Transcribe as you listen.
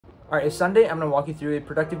All right, it's Sunday. I'm gonna walk you through a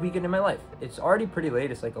productive weekend in my life. It's already pretty late.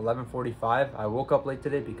 It's like 11:45. I woke up late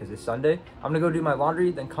today because it's Sunday. I'm gonna go do my laundry,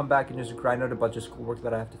 then come back and just grind out a bunch of schoolwork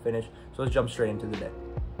that I have to finish. So let's jump straight into the day.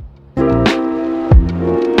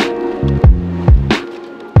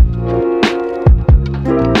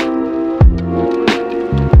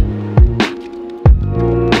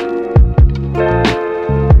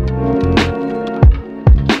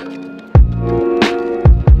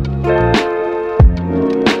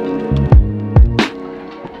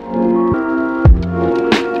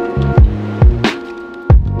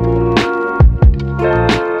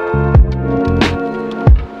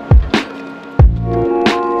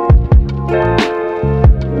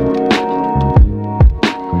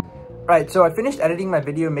 Alright, so I finished editing my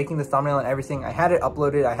video, making the thumbnail and everything. I had it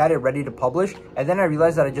uploaded, I had it ready to publish, and then I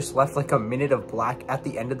realized that I just left like a minute of black at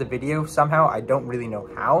the end of the video. Somehow, I don't really know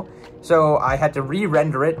how. So I had to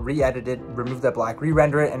re-render it, re-edit it, remove that black,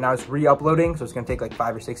 re-render it, and now it's re-uploading. So it's gonna take like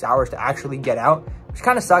 5 or 6 hours to actually get out, which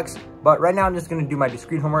kind of sucks. But right now I'm just gonna do my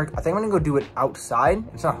discrete homework. I think I'm gonna go do it outside.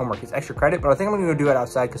 It's not homework, it's extra credit, but I think I'm gonna go do it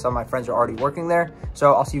outside because some of my friends are already working there.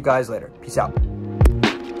 So I'll see you guys later. Peace out.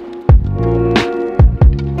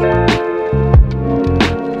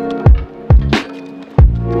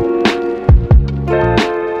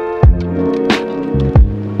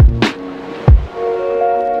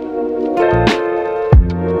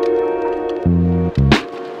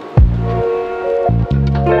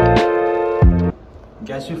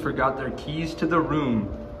 Guess who forgot their keys to the room?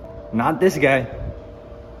 Not this guy.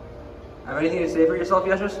 Have anything to say for yourself,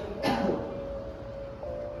 Yeshus? I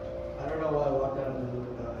don't know why I walked out of the room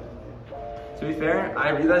without anything. To be fair, I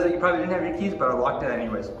realized that you probably didn't have your keys, but I locked it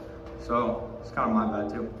anyways. So, it's kind of my bad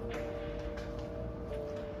too.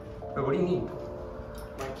 Wait, what do you need?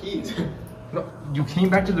 My keys. No, you came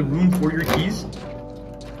back to the room for your keys?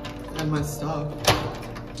 And my stuff.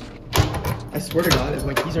 I swear to God, if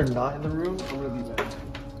my keys are not in the room, I'm gonna be mad.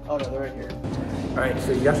 Oh no, they're right here. All right,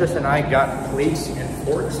 so Yashas and I got plates and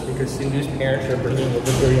forks because Sindhu's parents are bringing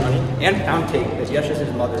over biryani and pound cake that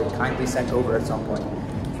Yashas' mother kindly sent over at some point.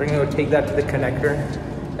 So we're gonna go take that to the connector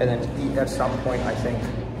and then eat at some point, I think.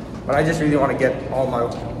 But I just really want to get all my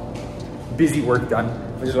busy work done,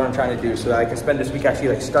 which is what I'm trying to do, so that I can spend this week actually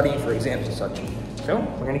like studying for exams and such. So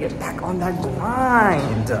we're gonna get back on that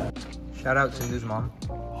grind. Shout out Sindhu's mom.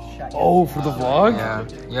 Oh, for the vlog?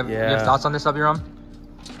 Yeah. You have thoughts on this, Abhiram?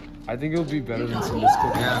 I think it'll be better than Sindhu's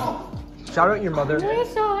cooking. Yeah. Shout out your mother.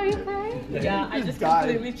 Are you okay? Yeah, I just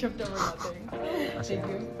completely tripped over nothing. Thank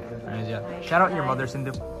you. Yeah. Shout out your mother,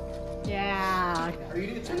 Sindhu. Yeah.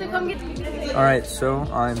 Sindhu, come get me. Alright, so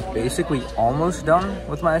I'm basically almost done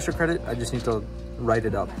with my extra credit. I just need to write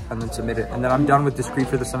it up and then submit it. And then I'm done with discrete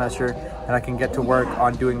for the semester and I can get to work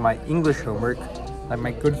on doing my English homework. Like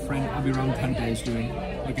my good friend Abhiram Kante is doing.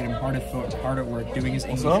 Look at him hard at work doing his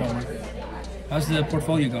English homework. How's the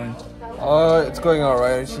portfolio going? It's going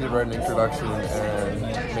alright. I just need to write an introduction and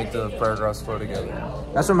make the paragraphs flow together.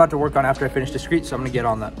 That's what I'm about to work on after I finish discrete, so I'm gonna get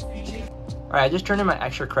on that. Alright, I just turned in my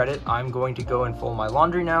extra credit. I'm going to go and fold my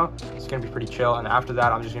laundry now. It's gonna be pretty chill, and after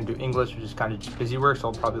that I'm just gonna do English, which is kind of just busy work, so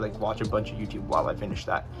I'll probably like watch a bunch of YouTube while I finish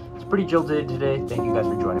that. It's a pretty chill day today. Thank you guys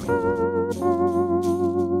for joining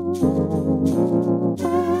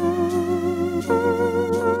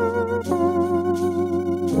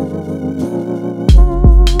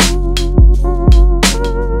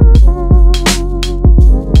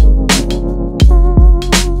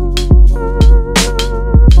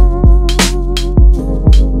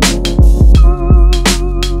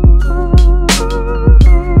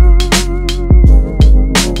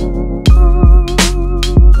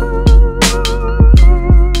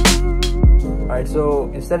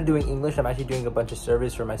So instead of doing English, I'm actually doing a bunch of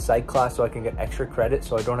surveys for my psych class so I can get extra credit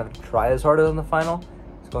so I don't have to try as hard on the final.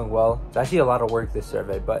 It's going well. It's actually a lot of work, this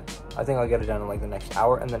survey, but I think I'll get it done in like the next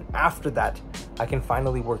hour. And then after that, I can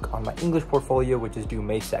finally work on my English portfolio, which is due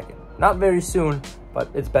May 2nd. Not very soon, but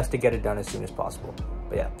it's best to get it done as soon as possible.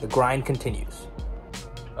 But yeah, the grind continues.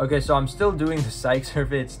 Okay, so I'm still doing the psych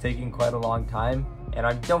survey. It's taking quite a long time and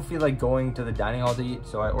I don't feel like going to the dining hall to eat.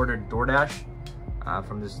 So I ordered DoorDash.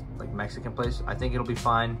 From this like Mexican place. I think it'll be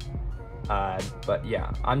fine. But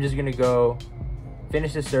yeah, I'm just gonna go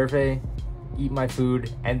finish the survey, eat my food,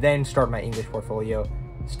 and then start my English portfolio.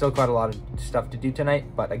 Still quite a lot of stuff to do tonight,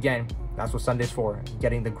 but again, that's what Sunday's for,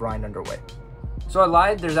 getting the grind underway. So I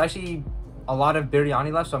lied, there's actually a lot of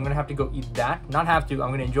biryani left, so I'm gonna have to go eat that. Not have to,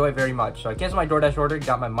 I'm gonna enjoy it very much. So I canceled my DoorDash order,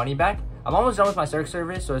 got my money back. I'm almost done with my circ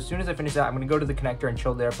survey, so as soon as I finish that, I'm gonna go to the connector and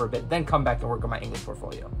chill there for a bit, then come back and work on my English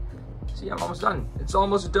portfolio. See, I'm almost done. It's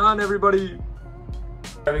almost done, everybody.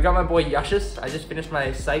 All right, we got my boy Yashis. I just finished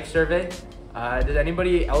my psych survey. Does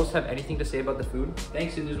anybody else have anything to say about the food?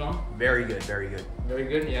 Thanks, Sidhu's mom. Very good, very good. Very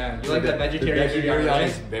good, yeah. You The like that vegetarian vegetarian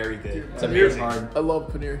is biryani? very good. It's amazing. Hard. I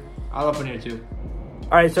love paneer. I love paneer too.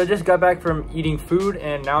 All right, so I just got back from eating food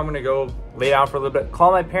and now I'm gonna go lay down for a little bit,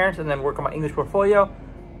 call my parents, and then work on my English portfolio.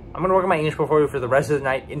 I'm gonna work on my English portfolio for the rest of the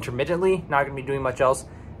night intermittently, not gonna be doing much else.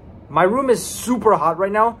 My room is super hot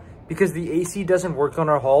right now because the AC doesn't work on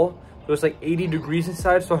our hall. So it's like 80 degrees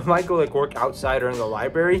inside, so I might go like work outside or in the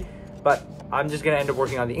library, but I'm just gonna end up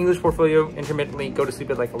working on the English portfolio intermittently, go to sleep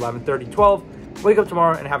at like 11:30, 12, wake up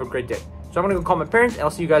tomorrow and have a great day. So I'm gonna go call my parents and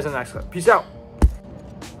I'll see you guys in the next clip. Peace out.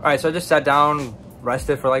 All right, so I just sat down,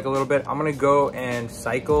 rested for like a little bit. I'm gonna go and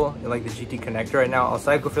cycle in like the GT connector right now. I'll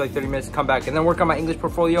cycle for like 30 minutes, come back, and then work on my English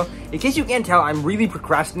portfolio. In case you can't tell, I'm really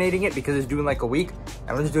procrastinating it because it's due in like a week,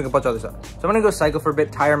 and I'm just doing a bunch of other stuff. So I'm gonna go cycle for a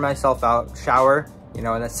bit, tire myself out, shower, you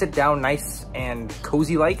know, and then sit down nice and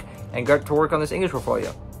cozy like, and get to work on this English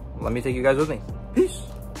portfolio. Let me take you guys with me. Peace.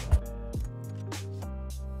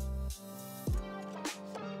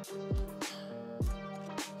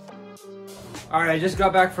 All right, I just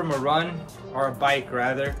got back from a run, or a bike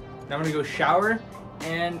rather. Now I'm gonna go shower,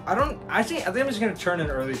 and I think I'm just gonna turn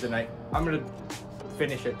in early tonight. I'm gonna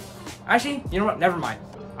finish it. Actually, you know what, never mind.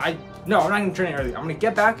 No, I'm not gonna turn in early. I'm gonna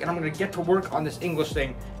get back and I'm gonna get to work on this English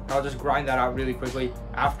thing. And I'll just grind that out really quickly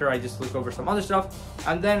after I just look over some other stuff,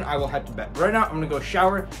 and then I will head to bed. But right now, I'm gonna go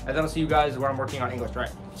shower, and then I'll see you guys when I'm working on English. All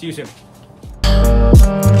right, see you soon.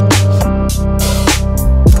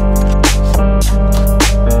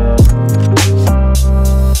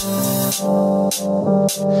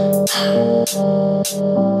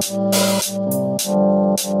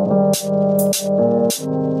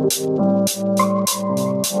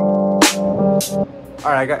 All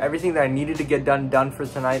right, I got everything that I needed to get done for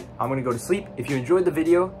tonight. I'm gonna go to sleep. If you enjoyed the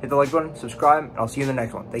video, hit the like button, subscribe, and I'll see you in the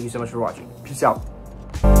next one. Thank you so much for watching. Peace out.